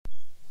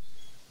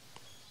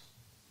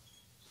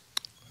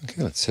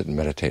Okay, let's sit and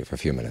meditate for a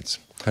few minutes.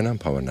 Hanam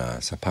pavana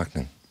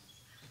sapaknang.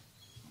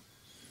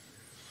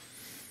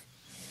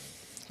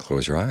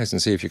 Close your eyes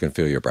and see if you can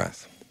feel your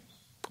breath.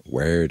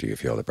 Where do you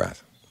feel the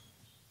breath?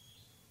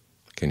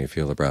 Can you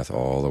feel the breath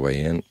all the way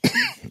in?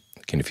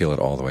 Can you feel it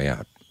all the way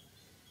out?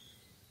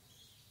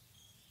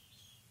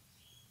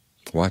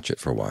 Watch it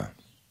for a while.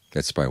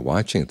 It's by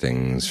watching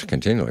things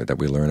continually that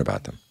we learn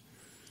about them.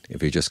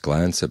 If you just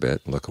glance a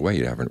bit, look away,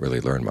 you haven't really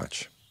learned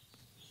much.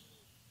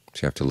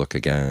 So you have to look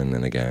again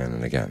and again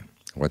and again.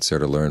 What's there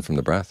to learn from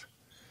the breath?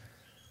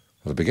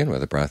 Well, to begin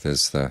with, the breath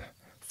is the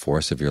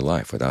force of your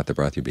life. Without the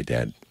breath, you'd be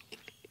dead.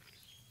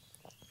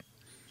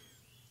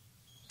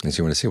 And so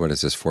you want to see, what is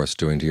this force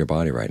doing to your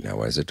body right now?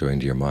 What is it doing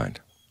to your mind?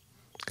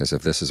 Because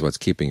if this is what's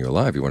keeping you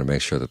alive, you want to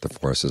make sure that the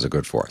force is a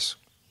good force.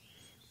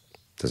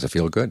 Does it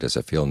feel good? Does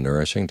it feel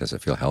nourishing? Does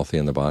it feel healthy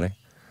in the body?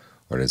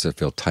 Or does it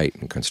feel tight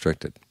and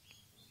constricted?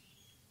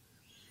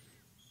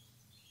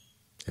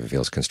 If it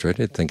feels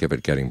constricted, think of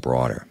it getting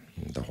broader.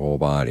 The whole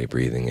body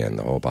breathing in,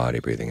 the whole body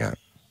breathing out.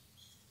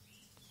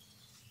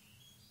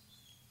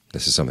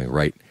 This is something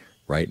right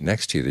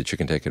next to you that you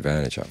can take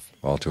advantage of.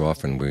 All too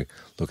often we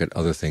look at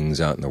other things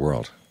out in the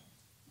world,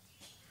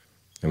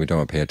 and we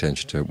don't pay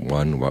attention to,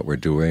 one, what we're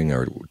doing,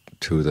 or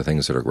two, the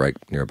things that are right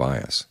nearby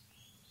us.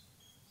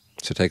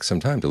 So take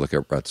some time to look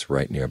at what's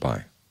right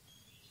nearby.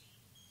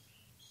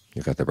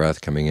 You've got the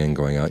breath coming in,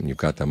 going out, and you've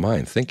got the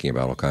mind thinking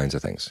about all kinds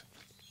of things.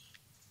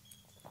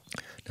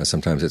 Now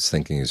sometimes its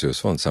thinking is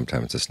useful, and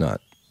sometimes it's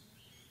not.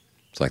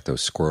 It's like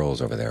those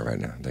squirrels over there right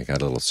now. They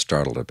got a little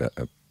startled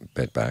a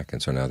bit back,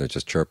 and so now they're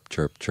just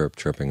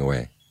chirping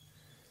away,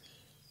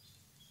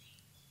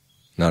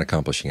 not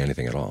accomplishing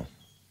anything at all.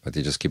 But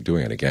they just keep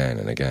doing it again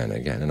and again and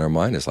again. And our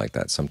mind is like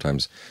that.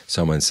 Sometimes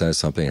someone says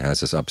something and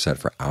has us upset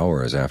for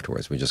hours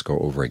afterwards. We just go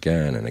over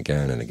again and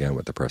again and again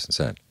what the person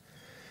said,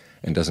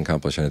 and doesn't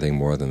accomplish anything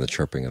more than the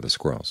chirping of the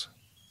squirrels.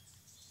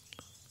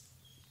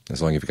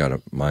 As long as you've got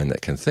a mind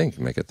that can think,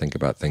 make it think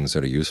about things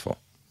that are useful.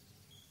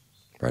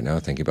 Right now,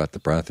 thinking about the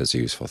breath is a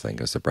useful thing,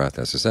 because the breath,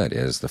 as I said,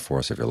 is the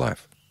force of your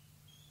life.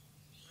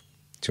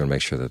 So you want to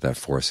make sure that that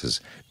force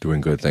is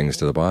doing good things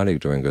to the body,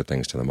 doing good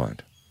things to the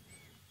mind.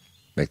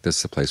 Make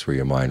this the place where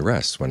your mind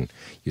rests when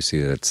you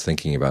see that it's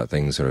thinking about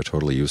things that are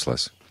totally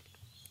useless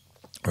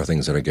or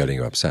things that are getting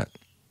you upset.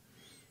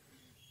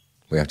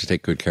 We have to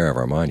take good care of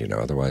our mind,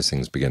 otherwise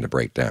things begin to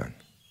break down.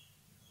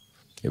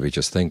 If we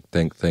just think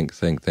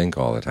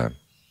all the time,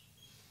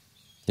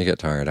 you get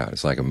tired out.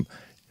 It's like an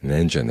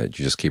engine that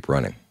you just keep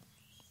running.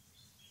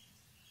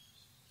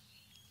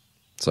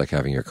 It's like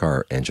having your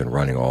car engine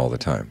running all the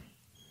time.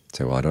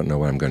 Say, well, I don't know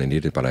when I'm going to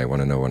need it, but I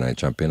want to know when I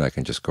jump in I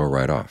can just go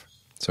right off.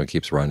 So it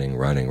keeps running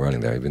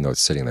there, even though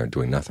it's sitting there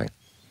doing nothing,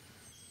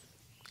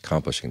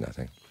 accomplishing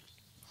nothing.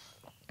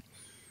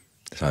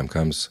 The time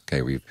comes,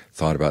 okay, we've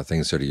thought about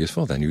things that are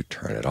useful, then you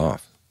turn it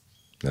off.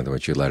 In other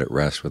words, you let it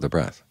rest with the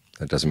breath.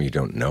 That doesn't mean you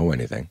don't know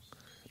anything.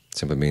 It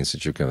simply means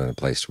that you've given a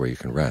place where you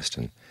can rest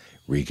and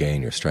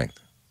regain your strength.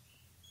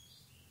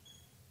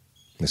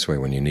 This way,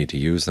 when you need to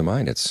use the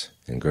mind, it's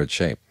in good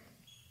shape.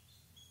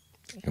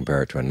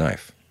 Compare it to a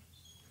knife.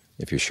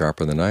 If you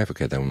sharpen the knife,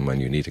 okay, then when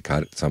you need to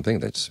cut something,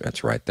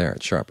 that's right there,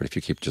 it's sharp. But if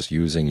you keep just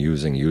using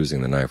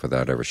the knife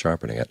without ever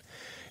sharpening it,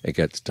 it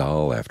gets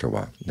dull after a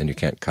while. Then you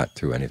can't cut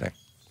through anything.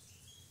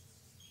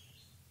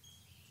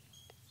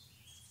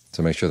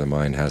 So make sure the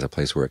mind has a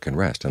place where it can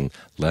rest, and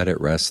let it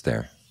rest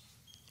there.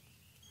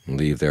 And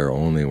leave there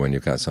only when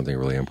you've got something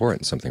really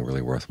important, something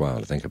really worthwhile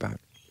to think about.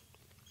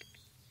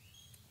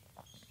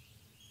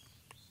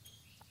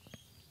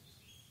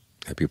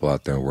 People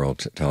out there in the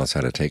world tell us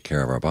how to take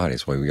care of our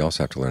bodies. Well, we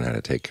also have to learn how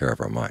to take care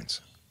of our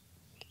minds.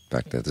 In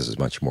fact, that this is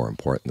much more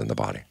important than the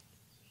body.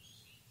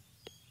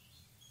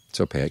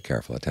 So pay it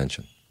careful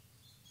attention.